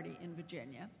Democratic Party in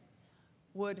Virginia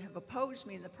would have opposed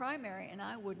me in the primary and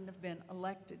I wouldn't have been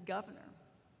elected governor.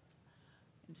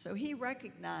 And so he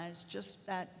recognized just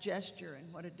that gesture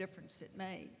and what a difference it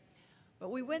made.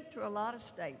 But we went through a lot of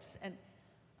states, and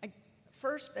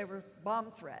first there were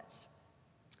bomb threats.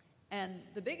 And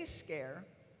the biggest scare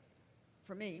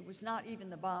for me was not even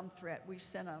the bomb threat. We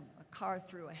sent a car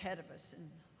through ahead of us and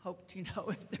hoped, you know,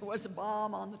 if there was a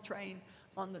bomb on the train,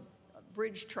 on the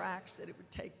bridge tracks, that it would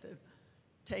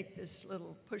take this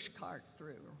little push cart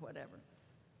through or whatever.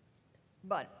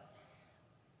 But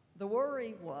the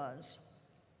worry was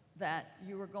that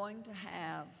you were going to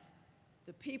have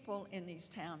the people in these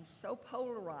towns so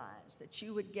polarized that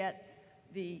you would get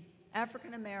the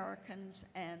African Americans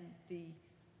and the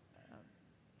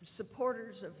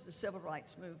supporters of the civil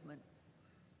rights movement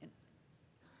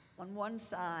on one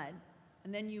side,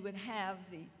 and then you would have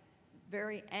the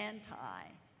very anti,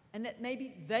 and that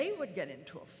maybe they would get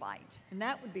into a fight, and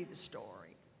that would be the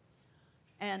story.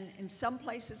 And in some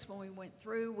places when we went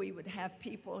through, we would have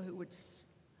people who would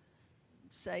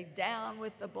say, down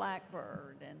with the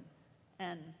blackbird,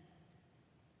 and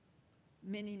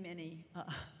many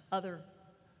other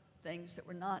things that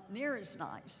were not near as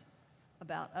nice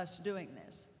about us doing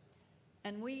this.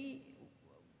 And we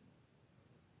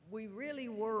really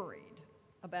worried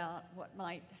about what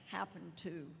might happen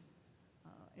to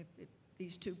if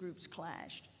these two groups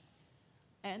clashed.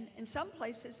 And in some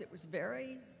places it was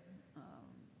very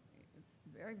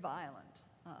violent,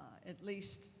 at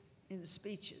least in the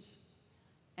speeches.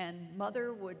 And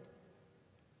Mother would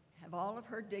have all of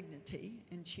her dignity,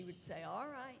 and she would say, all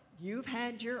right, you've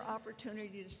had your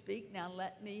opportunity to speak, now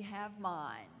let me have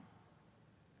mine.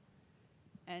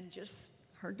 And just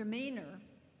her demeanor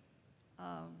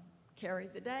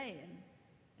carried the day.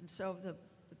 And so the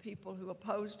people who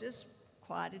opposed us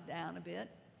quieted down a bit,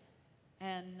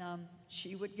 and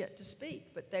she would get to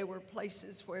speak. But there were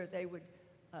places where they would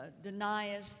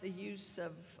deny us the use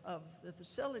of the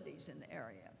facilities in the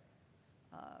area.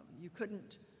 You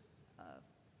couldn't,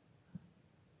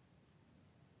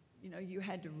 you know, you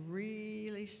had to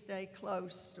really stay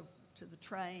close to the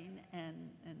train, and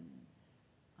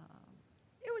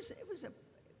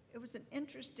it was an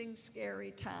interesting,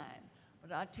 scary time.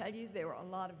 But I tell you, there were a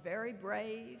lot of very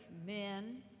brave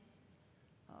men,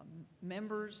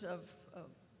 members of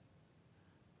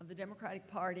the Democratic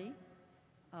Party,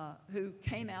 who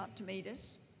came out to meet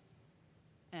us,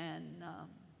 and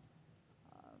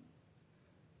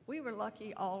we were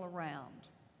lucky all around.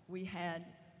 We had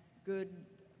good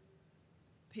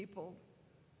people,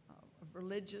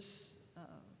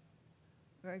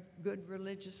 very good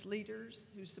religious leaders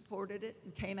who supported it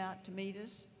and came out to meet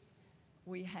us.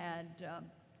 We had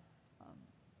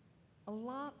a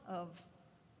lot of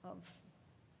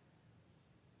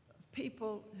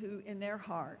people who, in their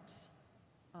hearts,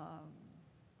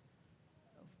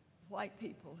 white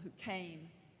people who came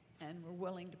and were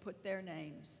willing to put their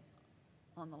names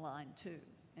on the line too,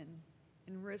 and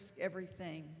risk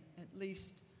everything, at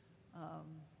least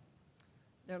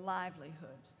their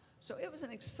livelihoods. So it was an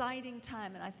exciting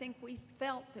time, and I think we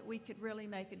felt that we could really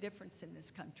make a difference in this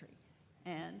country.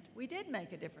 And we did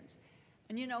make a difference.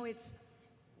 And you know, it's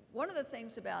one of the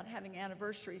things about having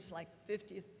anniversaries, like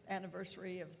 50th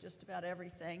anniversary of just about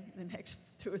everything in the next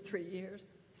 2 or 3 years,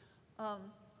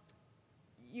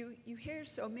 you hear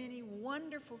so many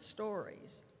wonderful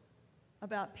stories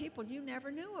about people you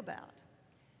never knew about.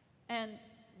 And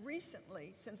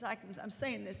recently, I'm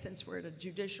saying this since we're at a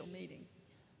judicial meeting,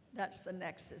 that's the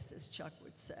nexus, as Chuck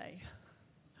would say.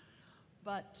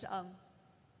 But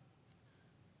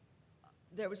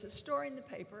there was a story in the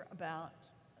paper about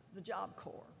the Job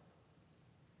Corps.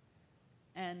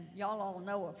 And y'all all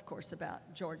know, of course,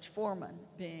 about George Foreman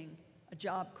being a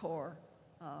Job Corps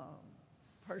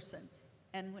person.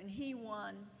 And when he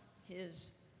won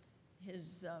his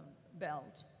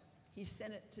belt, he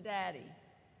sent it to Daddy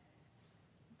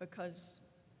because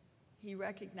he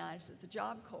recognized that the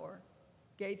Job Corps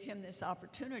gave him this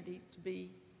opportunity to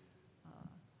be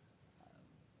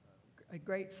a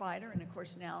great fighter, and of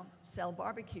course now sell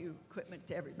barbecue equipment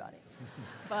to everybody.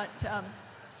 But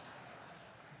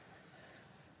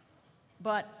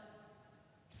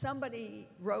somebody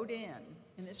wrote in,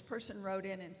 and this person wrote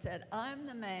in and said, I'm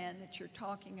the man that you're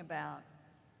talking about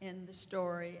in the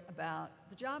story about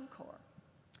the Job Corps.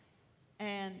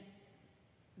 And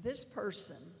this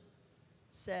person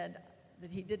said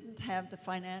that he didn't have the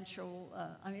financial,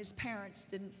 his parents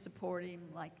didn't support him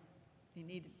like he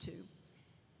needed to.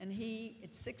 And he,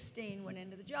 at 16, went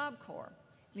into the Job Corps.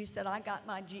 And he said, I got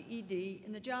my GED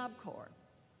in the Job Corps.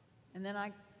 And then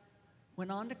I went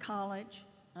on to college,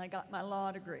 and I got my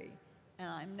law degree. And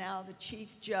I'm now the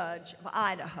chief judge of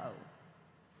Idaho.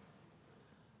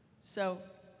 So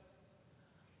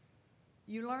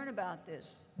you learn about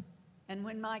this. And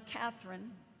when my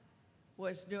Catherine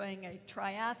was doing a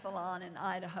triathlon in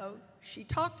Idaho, she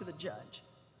talked to the judge.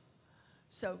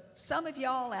 So some of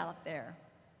y'all out there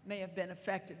may have been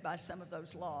affected by some of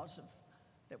those laws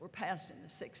that were passed in the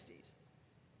 60s.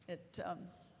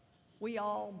 We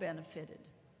all benefited.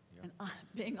 Yep. And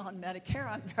being on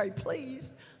Medicare, I'm very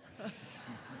pleased.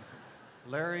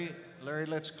 Larry,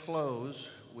 let's close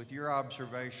with your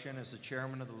observation as the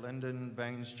chairman of the Lyndon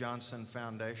Baines Johnson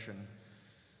Foundation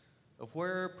of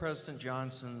where President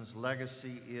Johnson's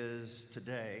legacy is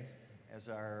today as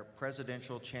our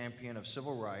presidential champion of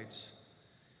civil rights.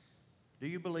 Do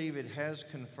you believe it has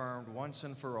confirmed once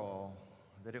and for all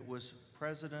that it was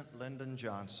President Lyndon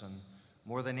Johnson,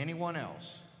 more than anyone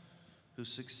else, who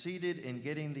succeeded in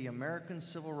getting the American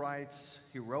civil rights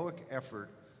heroic effort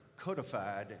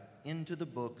codified into the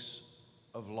books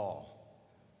of law?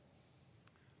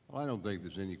 Well, I don't think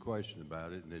there's any question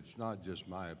about it, and it's not just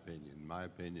my opinion. My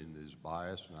opinion is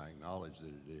biased, and I acknowledge that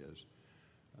it is.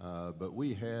 But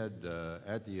we had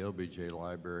at the LBJ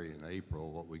Library in April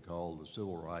what we call the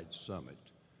Civil Rights Summit.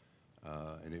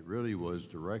 And it really was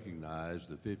to recognize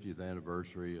the 50th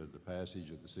anniversary of the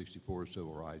passage of the '64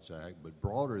 Civil Rights Act, but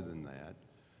broader than that,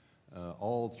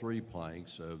 all 3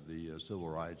 planks of the civil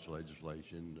rights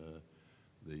legislation,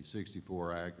 the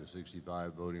 '64 Act, the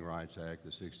 '65 Voting Rights Act,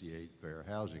 the '68 Fair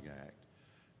Housing Act.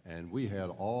 And we had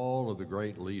all of the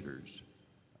great leaders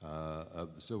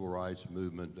of the civil rights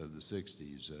movement of the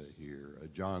 60s here.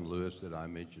 John Lewis that I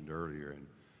mentioned earlier,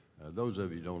 and those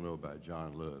of you who don't know about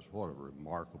John Lewis, what a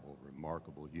remarkable,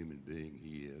 remarkable human being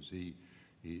he is. He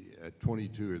at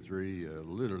 22 or 3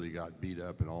 literally got beat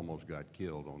up and almost got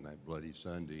killed on that bloody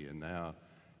Sunday, and now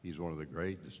he's one of the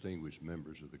great distinguished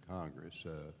members of the Congress.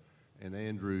 And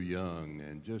Andrew Young,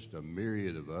 and just a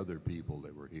myriad of other people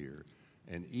that were here.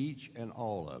 And each and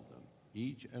all of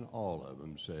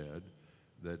them said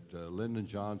that Lyndon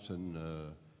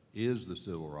Johnson is the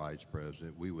civil rights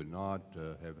president. We would not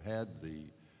have had the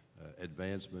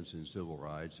advancements in civil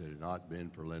rights had it not been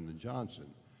for Lyndon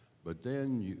Johnson. But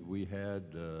then we had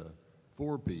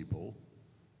 4 people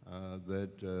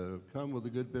that come with a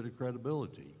good bit of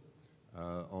credibility.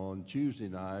 On Tuesday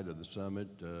night of the summit,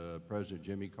 President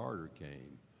Jimmy Carter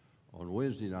came. On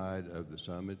Wednesday night of the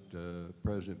summit,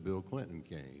 President Bill Clinton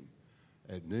came.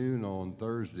 At noon on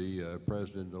Thursday,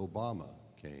 President Obama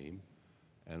came.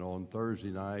 And on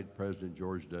Thursday night, President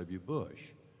George W. Bush.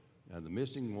 Now, the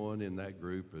missing one in that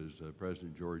group is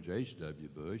President George H.W.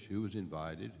 Bush, who was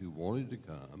invited, who wanted to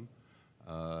come,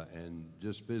 and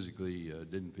just physically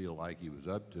didn't feel like he was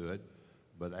up to it,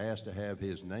 but asked to have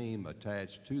his name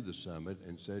attached to the summit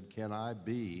and said, "Can I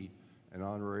be an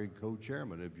honorary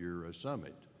co-chairman of your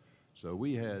summit?" So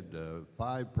we had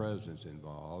 5 presidents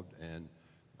involved, and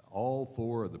all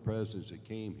 4 of the presidents that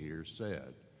came here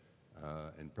said,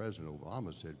 and President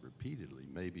Obama said repeatedly,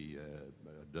 maybe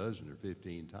a dozen or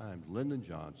 15 times, Lyndon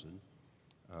Johnson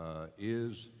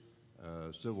is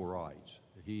civil rights.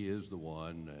 He is the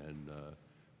one, and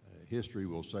history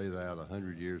will say that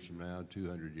 100 years from now,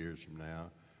 200 years from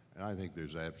now, and I think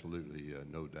there's absolutely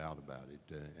no doubt about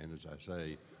it. And as I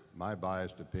say, my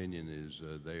biased opinion is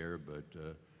there, but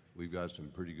we've got some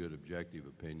pretty good objective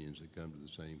opinions that come to the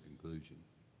same conclusion.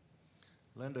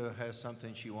 Linda has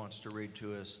something she wants to read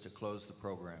to us to close the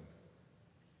program.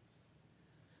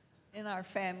 In our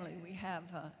family, we have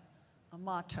a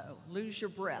motto: lose your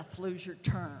breath, lose your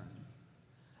turn.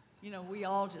 You know, we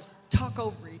all just talk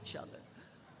over each other.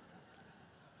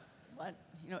 But,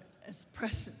 you know, as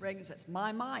President Reagan says,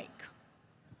 my mic.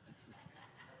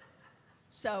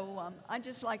 So I'd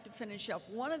just like to finish up.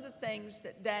 One of the things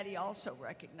that Daddy also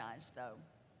recognized, though,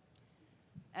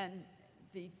 and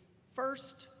the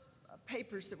first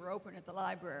papers that were open at the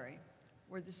library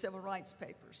were the civil rights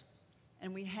papers.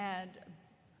 And we had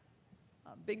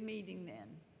a big meeting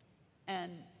then,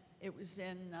 and it was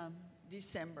in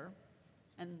December,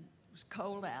 and it was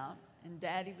cold out, and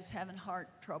Daddy was having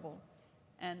heart trouble,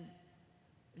 and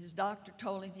his doctor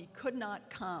told him he could not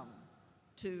come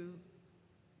to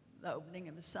the opening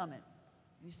of the summit.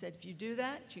 And he said, "If you do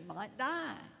that, you might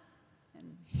die."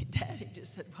 And Daddy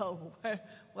just said, "Well,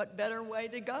 what better way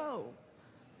to go?"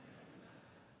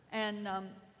 And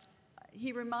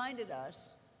he reminded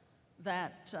us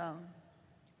that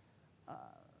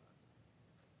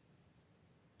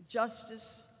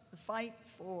justice, the fight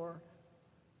for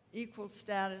equal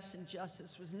status and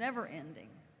justice was never ending.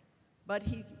 But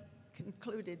he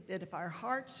concluded that if our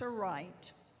hearts are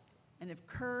right and if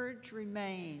courage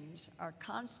remains our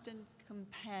constant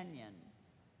companion,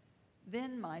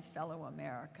 then, my fellow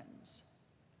Americans,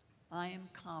 I am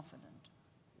confident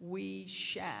we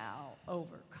shall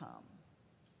overcome.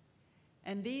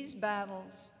 And these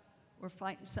battles, we're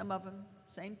fighting some of them,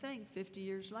 same thing, 50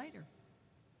 years later.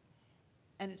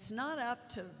 And it's not up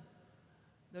to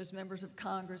those members of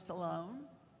Congress alone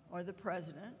or the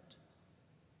president.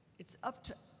 It's up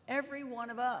to every one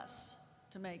of us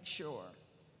to make sure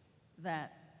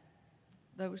that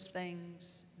those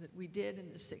things that we did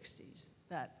in the 60s,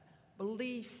 that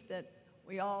belief that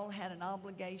we all had an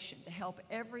obligation to help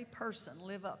every person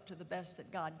live up to the best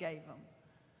that God gave them,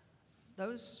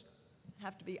 those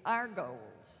have to be our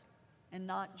goals and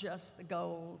not just the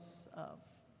goals of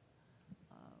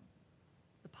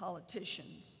the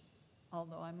politicians.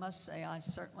 Although I must say I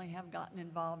certainly have gotten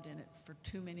involved in it for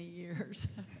too many years.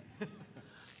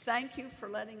 Thank you for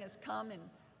letting us come and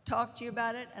talk to you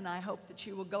about it, and I hope that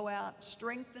you will go out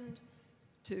strengthened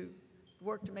to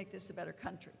work to make this a better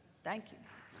country. Thank you.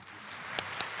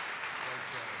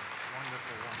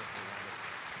 Wonderful, wonderful, wonderful.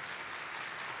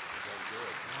 Very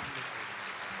good. Wonderful.